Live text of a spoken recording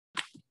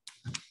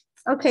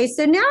Okay,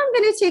 so now I'm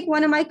going to take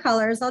one of my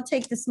colors. I'll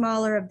take the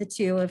smaller of the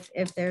two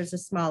if there's a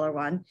smaller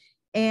one.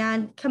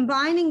 And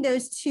combining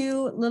those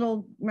two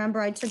little, remember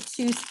I took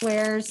two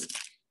squares,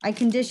 I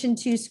conditioned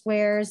two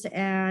squares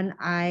and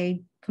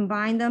I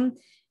combined them.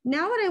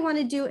 Now what I want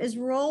to do is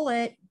roll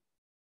it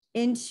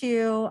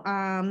into,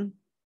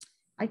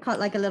 I call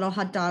it like a little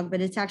hot dog, but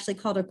it's actually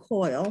called a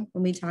coil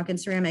when we talk in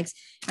ceramics.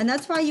 And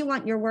that's why you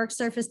want your work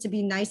surface to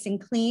be nice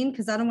and clean,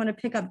 because I don't want to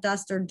pick up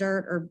dust or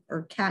dirt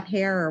or cat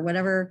hair or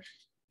whatever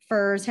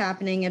furs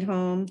happening at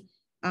home.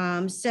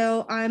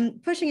 So I'm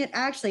pushing it.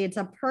 Actually, it's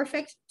a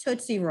perfect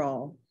Tootsie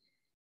Roll.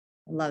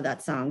 I love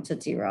that song,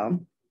 Tootsie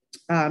Roll.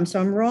 So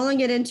I'm rolling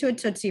it into a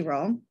Tootsie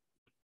Roll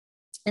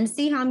and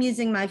see how I'm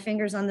using my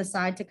fingers on the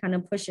side to kind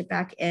of push it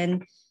back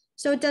in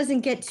so it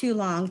doesn't get too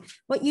long.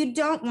 What you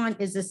don't want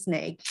is a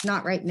snake,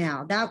 not right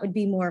now. That would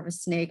be more of a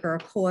snake or a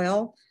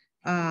coil.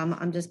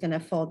 I'm just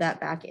gonna fold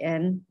that back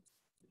in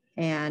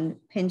and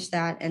pinch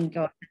that and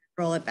go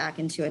roll it back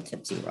into a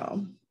Tootsie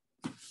Roll.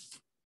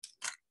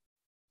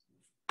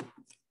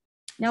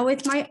 Now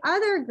with my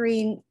other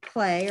green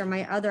clay or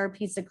my other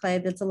piece of clay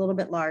that's a little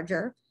bit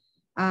larger,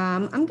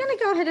 I'm gonna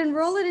go ahead and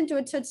roll it into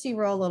a Tootsie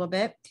Roll a little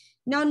bit.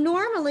 Now,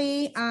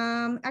 normally,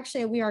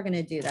 actually we are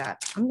gonna do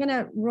that. I'm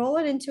gonna roll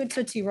it into a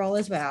Tootsie Roll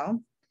as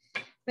well.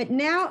 But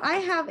now I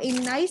have a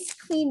nice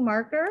clean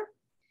marker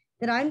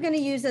that I'm gonna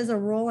use as a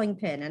rolling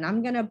pin. And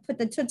I'm gonna put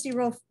the Tootsie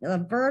Roll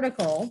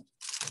vertical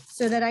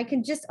so that I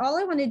can just, all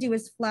I wanna do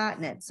is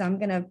flatten it. So I'm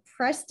gonna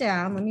press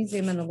down, let me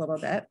zoom in a little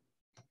bit.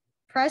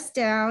 Press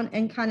down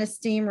and kind of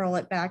steamroll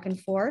it back and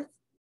forth.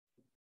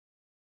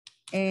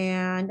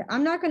 And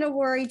I'm not going to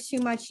worry too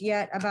much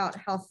yet about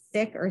how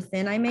thick or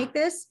thin I make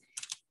this.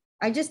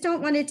 I just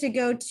don't want it to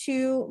go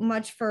too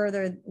much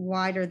further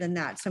wider than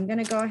that. So I'm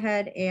going to go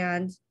ahead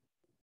and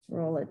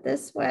roll it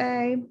this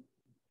way.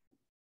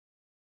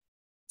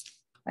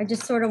 I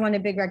just sort of want a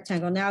big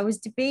rectangle. Now I was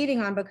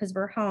debating on, because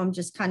we're home,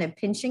 just kind of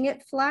pinching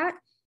it flat.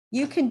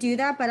 You can do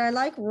that, but I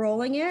like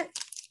rolling it.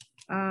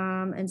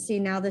 And see,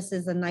 now this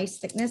is a nice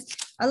thickness.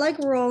 I like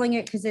rolling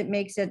it because it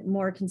makes it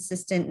more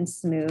consistent and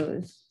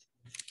smooth.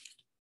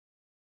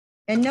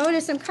 And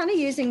notice I'm kind of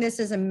using this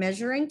as a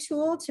measuring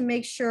tool to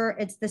make sure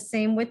it's the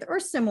same width or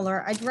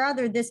similar. I'd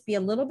rather this be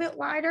a little bit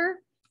wider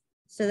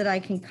so that I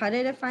can cut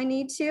it if I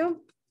need to.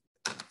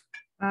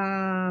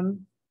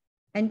 And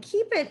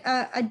keep it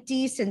a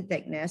decent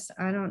thickness.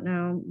 I don't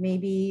know,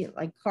 maybe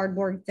like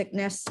cardboard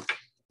thickness,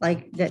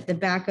 like the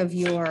back of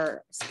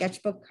your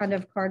sketchbook kind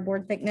of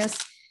cardboard thickness.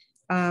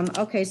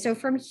 Okay, so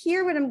from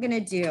here, what I'm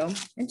gonna do,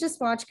 and just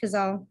watch because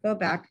I'll go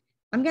back.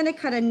 I'm gonna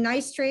cut a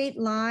nice straight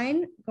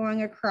line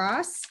going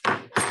across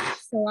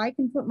so I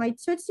can put my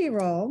Tootsie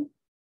Roll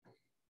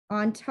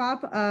on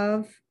top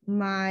of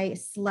my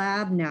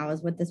slab now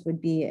is what this would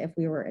be if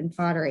we were in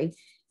pottery.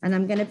 And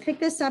I'm gonna pick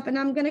this up and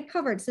I'm gonna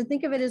cover it. So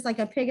think of it as like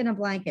a pig in a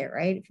blanket,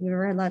 right? If you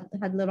ever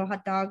had little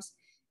hot dogs,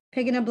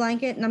 pig in a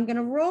blanket, and I'm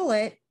gonna roll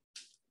it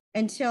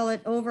until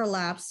it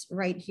overlaps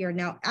right here.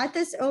 Now at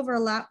this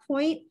overlap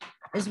point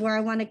is where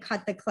I want to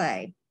cut the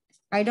clay.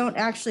 I don't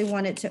actually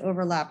want it to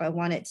overlap. I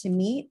want it to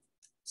meet.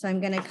 So I'm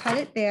going to cut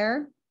it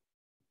there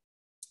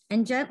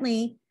and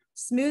gently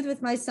smooth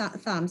with my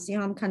thumb. See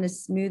how I'm kind of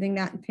smoothing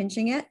that and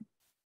pinching it?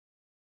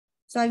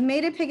 So I've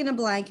made a pig in a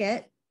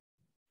blanket.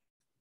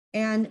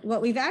 And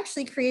what we've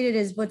actually created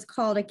is what's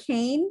called a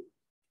cane.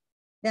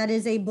 That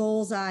is a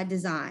bullseye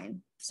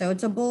design. So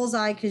it's a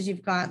bullseye because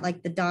you've got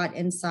like the dot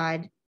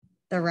inside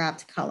the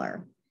wrapped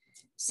color.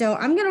 So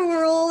I'm going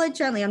to roll it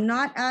gently. I'm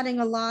not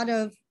adding a lot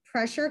of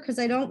pressure because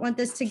I don't want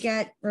this to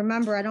get,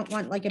 remember, I don't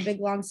want like a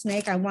big long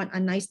snake. I want a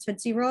nice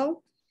Tootsie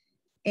Roll,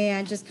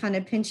 and just kind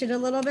of pinch it a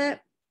little bit.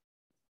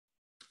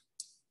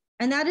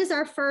 And that is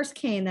our first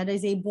cane. That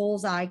is a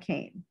bullseye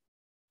cane.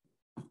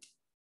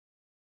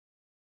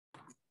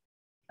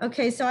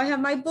 Okay, so I have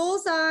my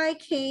bullseye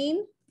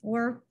cane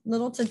or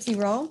little Tootsie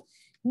Roll.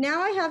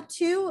 Now I have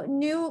two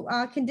new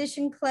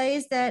conditioned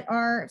clays that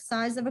are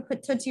size of a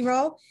Tootsie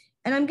Roll.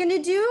 And I'm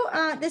gonna do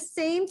the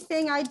same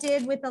thing I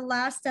did with the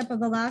last step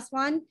of the last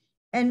one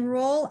and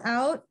roll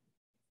out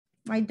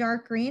my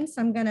dark green.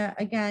 So I'm gonna,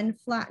 again,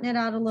 flatten it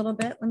out a little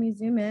bit. Let me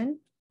zoom in.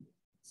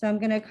 So I'm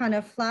gonna kind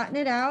of flatten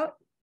it out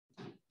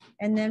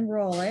and then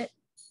roll it.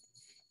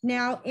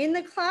 Now in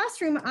the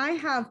classroom, I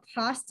have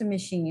pasta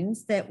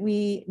machines that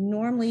we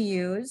normally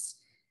use,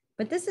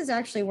 but this is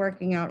actually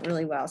working out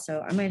really well.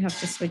 So I might have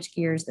to switch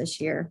gears this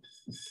year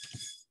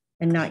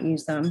and not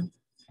use them.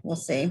 We'll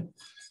see.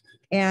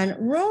 And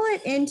roll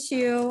it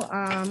into,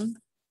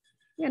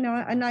 you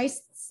know, a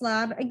nice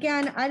slab.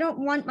 Again, I don't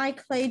want my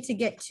clay to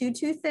get too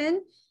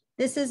thin.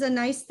 This is a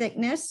nice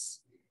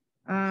thickness.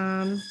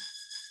 And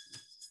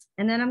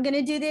then I'm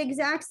gonna do the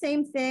exact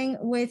same thing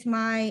with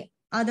my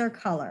other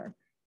color.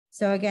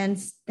 So again,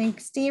 think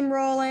steam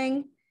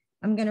rolling.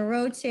 I'm gonna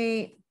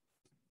rotate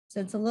so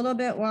it's a little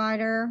bit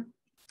wider.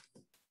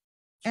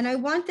 And I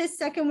want this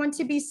second one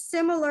to be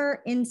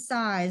similar in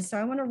size. So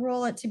I wanna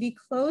roll it to be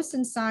close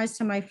in size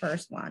to my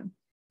first one.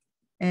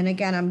 And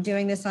again, I'm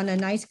doing this on a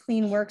nice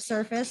clean work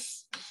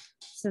surface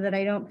so that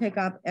I don't pick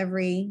up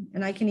every,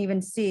 and I can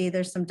even see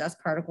there's some dust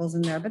particles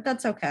in there, but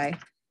that's okay.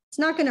 It's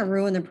not going to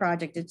ruin the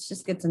project. It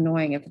just gets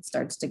annoying if it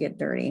starts to get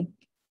dirty.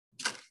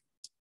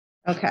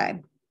 Okay.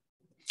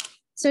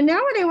 So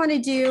now what I want to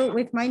do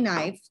with my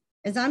knife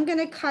is I'm going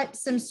to cut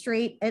some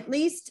straight, at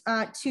least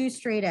 2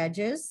 straight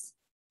edges.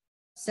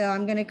 So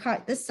I'm going to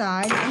cut the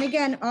side. And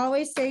again,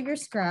 always save your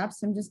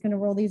scraps. I'm just going to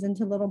roll these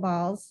into little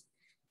balls.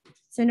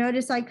 So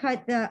notice I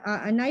cut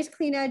a nice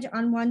clean edge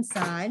on one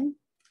side.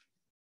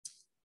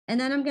 And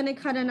then I'm going to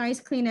cut a nice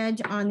clean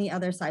edge on the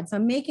other side. So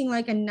I'm making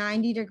like a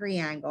 90-degree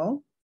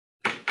angle.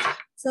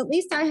 So at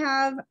least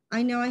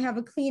I know I have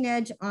a clean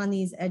edge on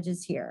these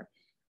edges here.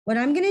 What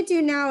I'm going to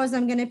do now is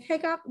I'm going to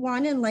pick up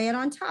one and lay it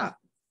on top.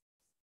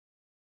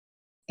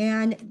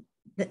 And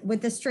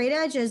with the straight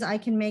edges, I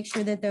can make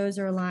sure that those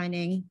are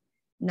aligning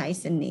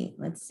nice and neat.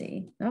 Let's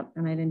see. Oh,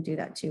 and I didn't do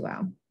that too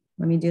well.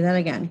 Let me do that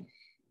again.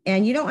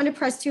 And you don't want to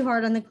press too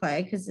hard on the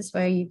clay because this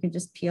way you can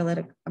just peel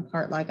it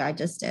apart like I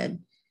just did.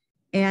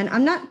 And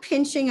I'm not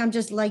pinching, I'm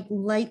just like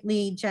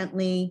lightly,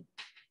 gently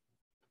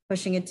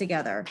pushing it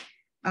together.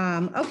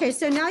 Okay,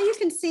 so now you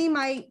can see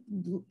my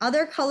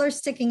other color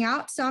sticking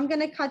out. So I'm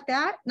going to cut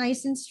that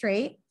nice and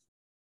straight.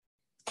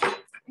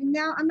 And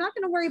now I'm not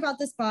going to worry about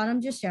this bottom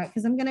just yet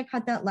because I'm going to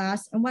cut that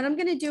last. And what I'm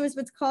going to do is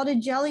what's called a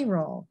jelly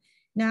roll.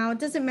 Now it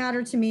doesn't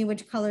matter to me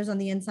which color's on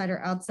the inside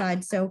or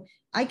outside. So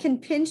I can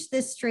pinch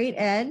this straight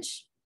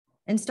edge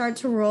and start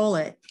to roll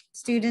it.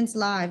 Students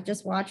live,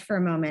 just watch for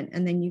a moment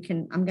and then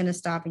I'm going to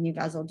stop and you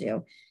guys will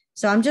do.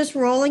 So I'm just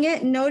rolling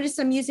it and notice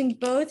I'm using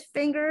both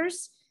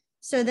fingers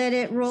so that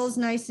it rolls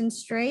nice and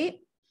straight.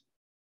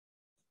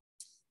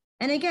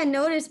 And again,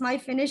 notice my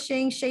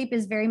finishing shape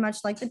is very much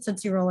like the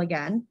Tootsie Roll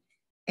again.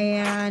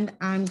 And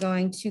I'm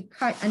going to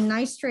cut a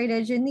nice straight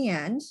edge in the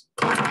end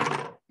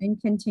and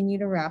continue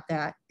to wrap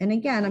that. And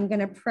again, I'm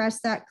going to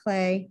press that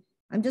clay.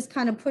 I'm just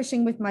kind of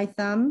pushing with my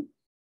thumb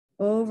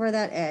over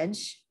that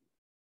edge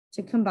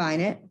to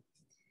combine it.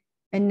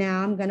 And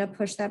now I'm going to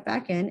push that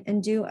back in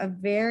and do a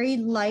very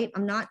light,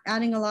 I'm not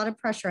adding a lot of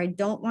pressure. I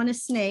don't want to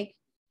snake.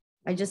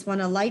 I just want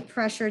a light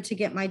pressure to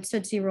get my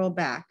Tootsie Roll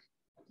back.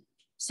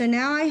 So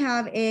now I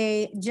have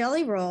a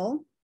jelly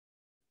roll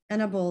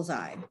and a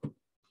bullseye.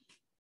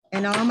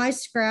 And all my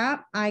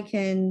scrap I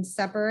can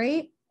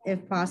separate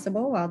if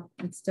possible while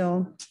it's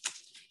still,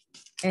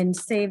 and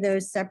save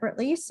those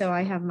separately. So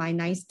I have my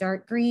nice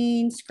dark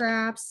green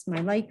scraps,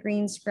 my light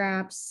green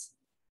scraps,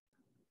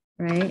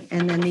 right?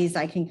 And then these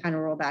I can kind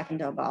of roll back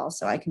into a ball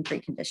so I can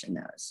precondition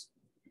those.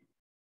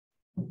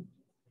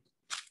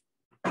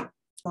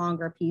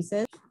 Longer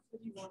pieces.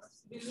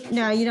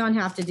 No, you don't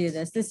have to do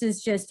this. This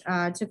is just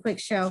to quick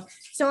show.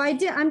 So I'm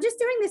just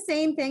doing the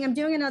same thing. I'm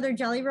doing another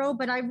jelly roll,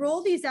 but I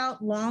roll these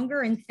out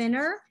longer and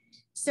thinner.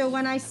 So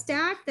when I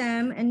stack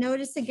them, and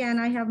notice again,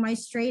 I have my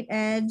straight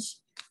edge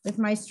with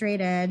my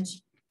straight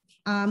edge.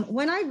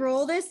 When I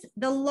roll this,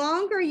 the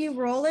longer you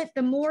roll it,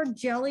 the more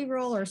jelly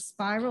roll or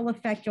spiral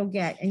effect you'll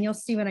get. And you'll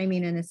see what I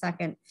mean in a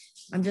second.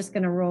 I'm just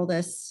going to roll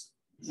this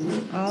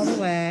all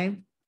the way.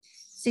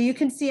 So you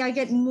can see I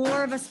get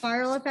more of a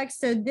spiral effect.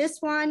 So this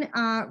one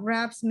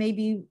wraps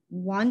maybe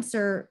once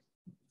or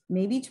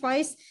maybe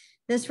twice.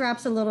 This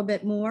wraps a little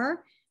bit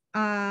more.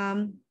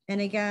 And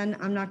again,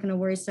 I'm not going to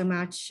worry so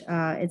much.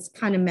 It's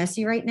kind of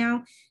messy right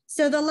now.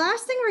 So the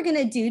last thing we're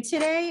going to do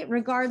today,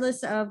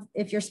 regardless of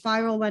if your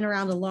spiral went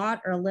around a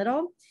lot or a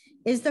little,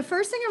 is the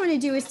first thing I want to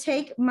do is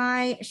take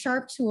my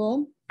sharp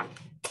tool.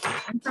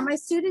 And for my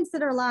students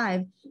that are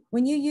live,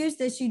 when you use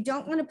this, you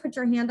don't want to put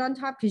your hand on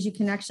top because you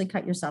can actually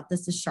cut yourself.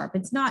 This is sharp.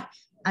 It's not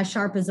as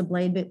sharp as a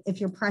blade, but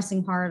if you're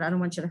pressing hard, I don't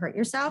want you to hurt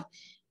yourself.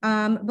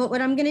 But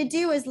what I'm going to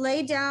do is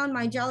lay down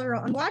my jelly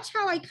roll and watch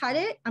how I cut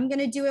it. I'm going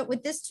to do it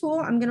with this tool.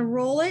 I'm going to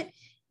roll it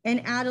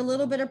and add a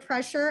little bit of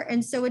pressure.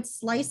 And so it's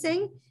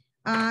slicing.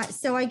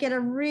 So I get a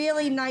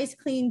really nice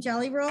clean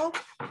jelly roll.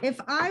 If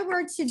I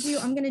were to do,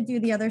 I'm going to do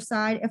the other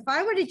side. If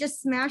I were to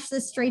just smash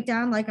this straight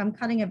down like I'm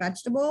cutting a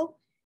vegetable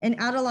and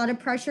add a lot of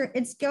pressure,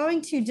 it's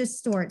going to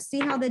distort. See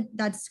how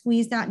that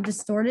squeezed out and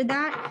distorted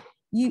that?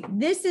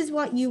 This is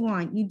what you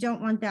want. You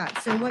don't want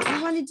that. So what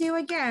you want to do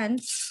again,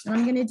 and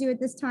I'm going to do it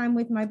this time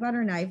with my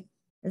butter knife,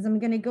 is I'm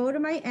going to go to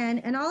my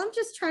end, and all I'm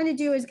just trying to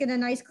do is get a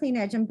nice clean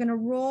edge. I'm going to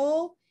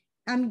roll.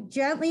 I'm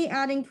gently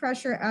adding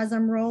pressure as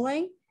I'm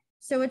rolling.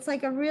 So it's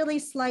like a really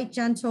slight,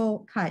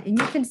 gentle cut. And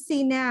you can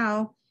see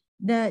now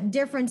the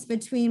difference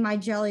between my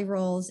jelly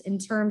rolls in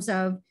terms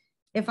of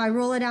if I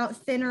roll it out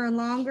thinner and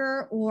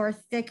longer or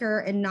thicker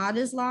and not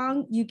as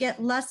long, you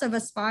get less of a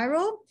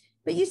spiral,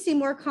 but you see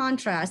more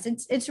contrast.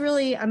 It's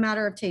really a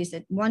matter of taste.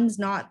 One's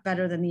not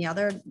better than the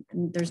other.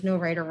 There's no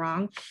right or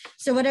wrong.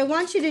 So what I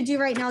want you to do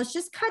right now is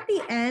just cut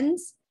the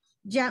ends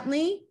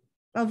gently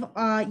of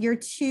your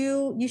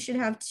two. You should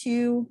have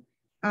two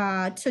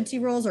Tootsie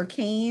Rolls or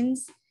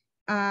canes.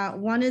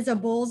 One is a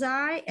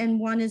bullseye and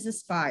one is a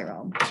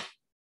spiral.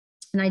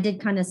 And I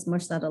did kind of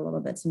smush that a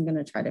little bit, so I'm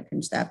going to try to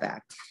pinch that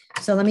back.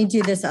 So let me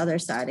do this other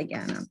side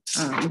again.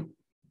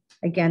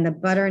 Again, the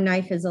butter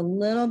knife is a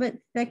little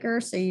bit thicker,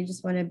 so you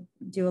just want to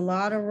do a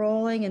lot of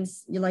rolling, and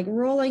you like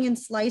rolling and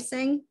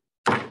slicing.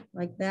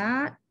 like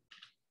that.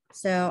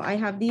 So I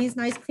have these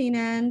nice clean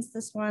ends.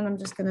 This one I'm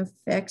just gonna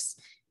fix.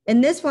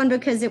 And this one,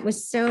 because it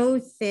was so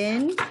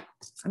thin,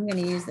 I'm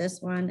gonna use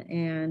this one,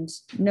 and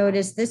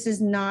notice this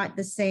is not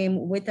the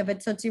same width of a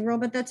Tootsie Roll,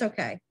 but that's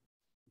okay.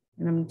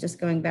 And I'm just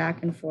going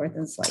back and forth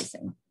and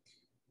slicing.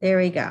 There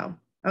we go.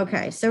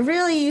 Okay, so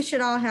really you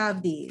should all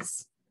have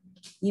these.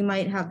 You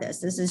might have this.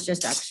 This is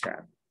just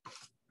extra.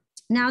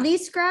 Now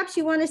these scraps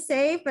you want to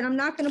save, but I'm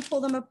not going to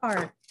pull them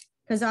apart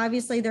because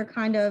obviously they're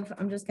kind of,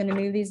 I'm just going to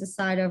move these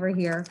aside over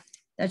here.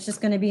 That's just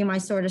going to be my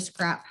sort of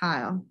scrap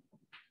pile.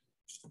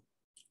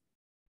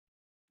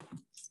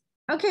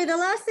 Okay, the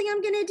last thing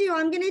I'm going to do,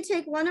 I'm going to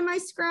take one of my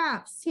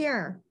scraps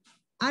here.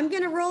 I'm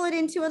going to roll it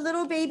into a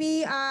little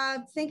baby,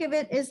 think of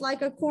it as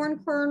like a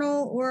corn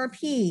kernel or a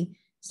pea.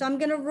 So I'm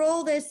going to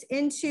roll this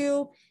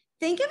into,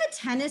 think of a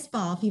tennis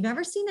ball. If you've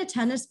ever seen a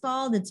tennis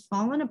ball that's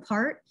fallen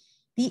apart,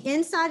 the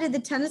inside of the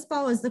tennis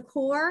ball is the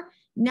core.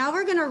 Now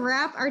we're going to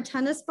wrap our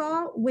tennis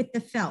ball with the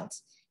felt.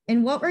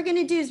 And what we're going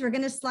to do is we're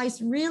going to slice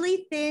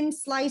really thin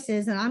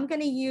slices. And I'm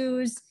going to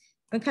use,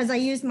 because I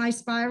use my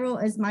spiral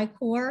as my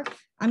core,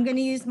 I'm going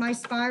to use my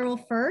spiral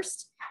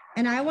first.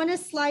 And I want to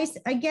slice,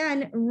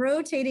 again,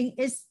 rotating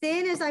as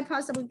thin as I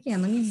possibly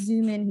can. Let me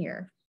zoom in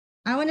here.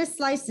 I want to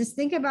slice this.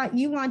 Think about,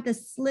 you want the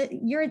slit.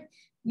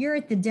 You're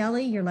at the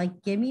deli. You're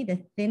like, give me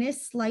the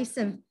thinnest slice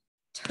of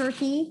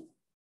turkey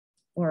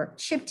or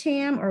chipped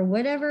ham or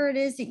whatever it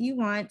is that you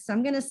want. So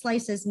I'm going to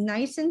slice this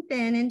nice and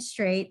thin and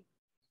straight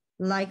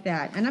like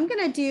that. And I'm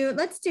going to do,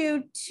 let's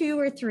do 2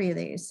 or 3 of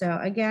these. So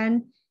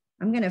again,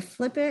 I'm going to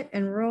flip it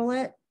and roll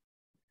it.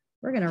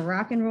 We're going to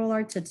rock and roll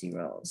our Tootsie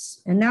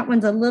Rolls. And that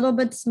one's a little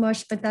bit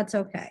smushed, but that's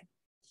okay.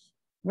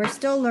 We're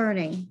still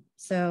learning.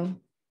 So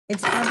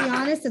it's, I'll be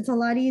honest, it's a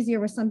lot easier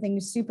with something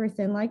super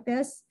thin like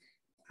this.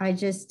 I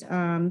just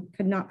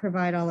could not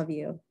provide all of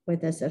you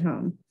with this at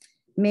home.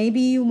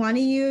 Maybe you want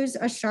to use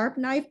a sharp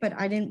knife, but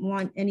I didn't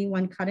want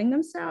anyone cutting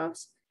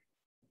themselves.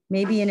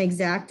 Maybe an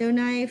X-Acto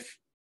knife.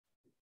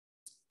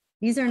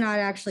 These are not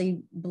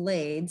actually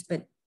blades,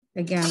 but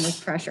again, with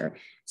pressure.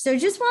 So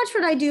just watch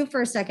what I do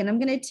for a second. I'm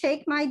going to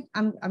take my,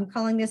 I'm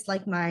calling this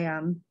like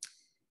my,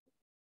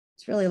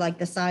 it's really like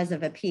the size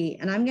of a pea.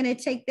 And I'm going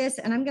to take this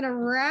and I'm going to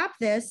wrap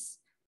this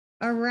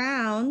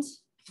around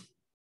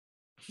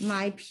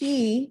my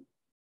pea,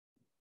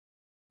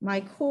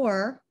 my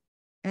core.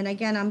 And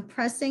again, I'm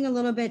pressing a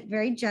little bit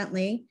very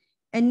gently.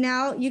 And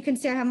now you can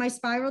see I have my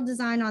spiral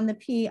design on the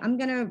pea. I'm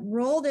going to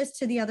roll this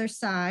to the other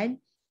side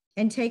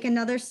and take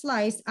another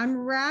slice. I'm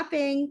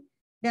wrapping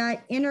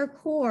that inner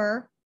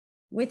core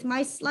with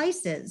my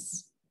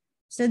slices.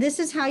 So this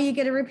is how you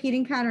get a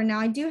repeating pattern. Now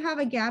I do have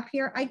a gap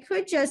here. I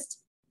could just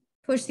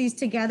push these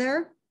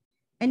together.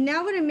 And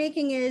now what I'm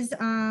making is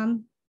a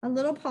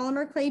little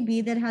polymer clay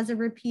bead that has a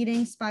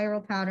repeating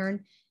spiral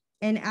pattern.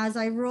 And as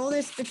I roll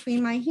this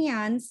between my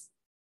hands,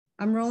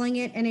 I'm rolling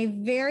it in a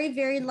very,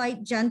 very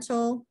light,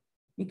 gentle,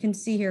 you can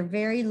see here,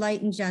 very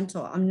light and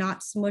gentle. I'm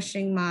not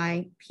smushing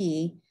my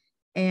pea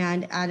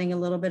and adding a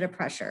little bit of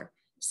pressure.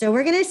 So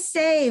we're going to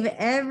save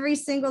every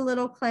single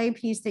little clay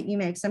piece that you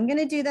make. So I'm going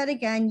to do that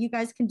again. You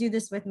guys can do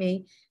this with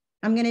me.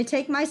 I'm going to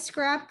take my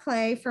scrap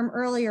clay from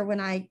earlier when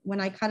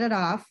I cut it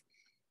off.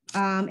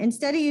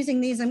 Instead of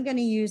using these, I'm going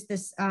to use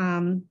this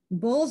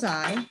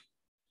bullseye.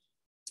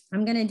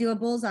 I'm going to do a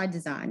bullseye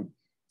design.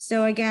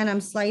 So again,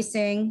 I'm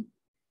slicing,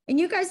 and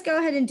you guys go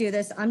ahead and do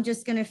this. I'm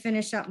just going to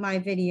finish up my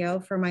video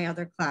for my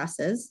other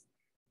classes.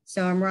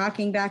 So I'm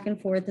rocking back and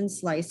forth and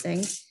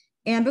slicing.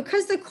 And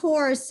because the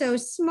core is so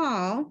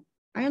small,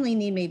 I only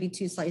need maybe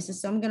 2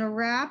 slices. So I'm going to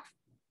wrap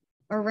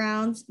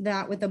around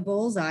that with a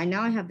bullseye.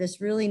 Now I have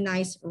this really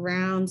nice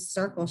round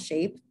circle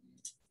shape,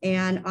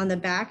 and on the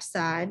back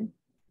side,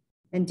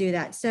 and do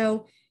that.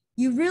 So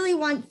you really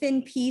want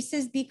thin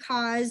pieces,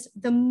 because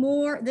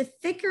the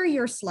thicker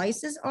your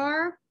slices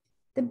are,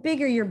 the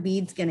bigger your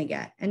bead's going to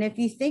get. And if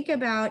you think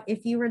about,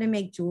 if you were to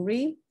make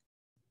jewelry,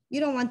 you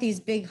don't want these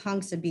big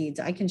hunks of beads.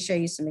 I can show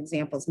you some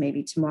examples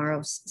maybe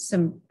tomorrow.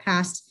 Some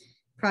past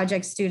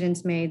project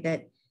students made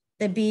that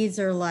the beads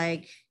are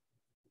like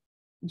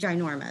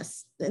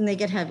ginormous and they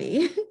get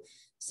heavy.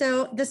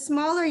 So the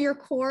smaller your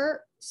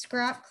core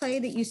scrap clay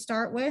that you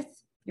start with,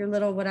 your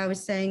little, what I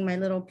was saying, my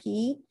little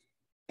pea,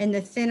 and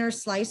the thinner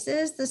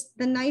slices,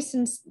 the nice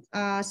and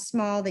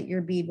small that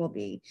your bead will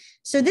be.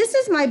 So this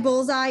is my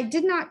bullseye.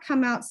 Did not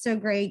come out so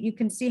great. You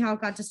can see how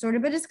it got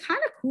distorted, but it's kind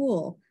of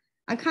cool.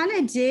 I kind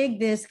of dig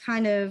this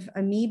kind of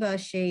amoeba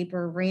shape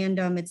or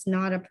random. It's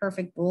not a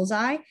perfect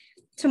bullseye.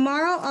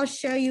 Tomorrow, I'll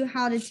show you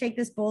how to take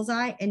this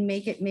bullseye and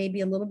make it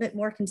maybe a little bit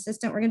more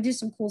consistent. We're going to do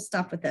some cool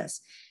stuff with this.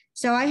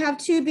 So I have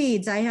 2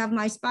 beads. I have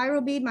my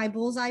spiral bead, my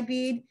bullseye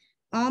bead,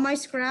 all my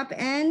scrap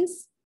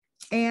ends,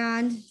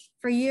 and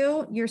for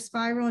you, your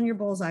spiral and your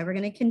bullseye. We're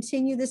going to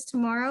continue this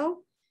tomorrow.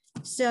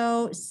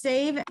 So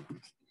save.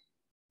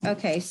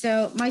 Okay,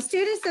 so my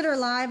students that are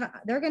live,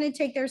 they're going to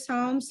take theirs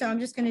home. So I'm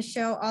just going to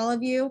show all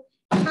of you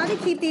how to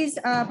keep these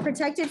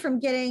protected from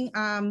getting,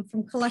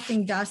 from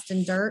collecting dust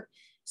and dirt.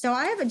 So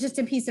I have just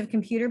a piece of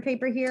computer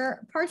paper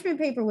here. Parchment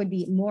paper would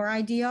be more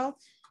ideal.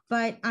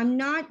 but I'm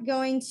not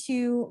going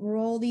to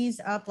roll these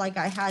up like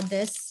I had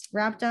this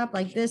wrapped up.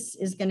 Like this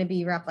is going to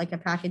be wrapped like a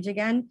package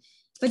again.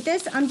 But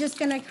this, I'm just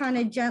going to kind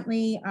of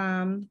gently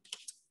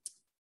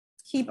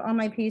keep all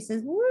my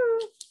pieces. Woo!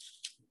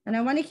 And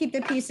I want to keep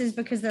the pieces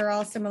because they're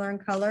all similar in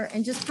color,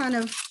 and just kind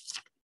of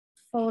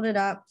fold it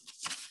up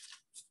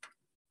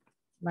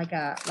like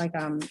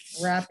I'm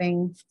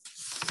wrapping,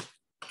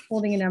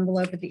 holding an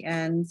envelope at the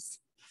ends.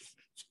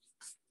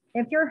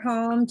 If you're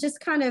home, just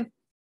kind of,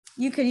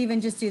 you could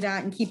even just do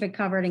that and keep it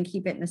covered and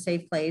keep it in a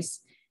safe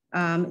place.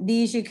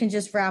 These you can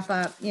just wrap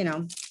up, you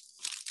know.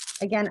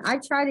 Again, I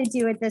try to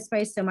do it this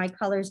way so my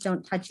colors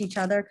don't touch each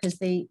other, because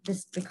the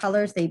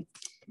colors, they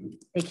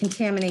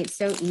contaminate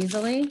so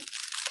easily.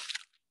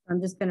 I'm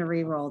just going to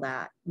re-roll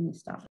that. Let me stop.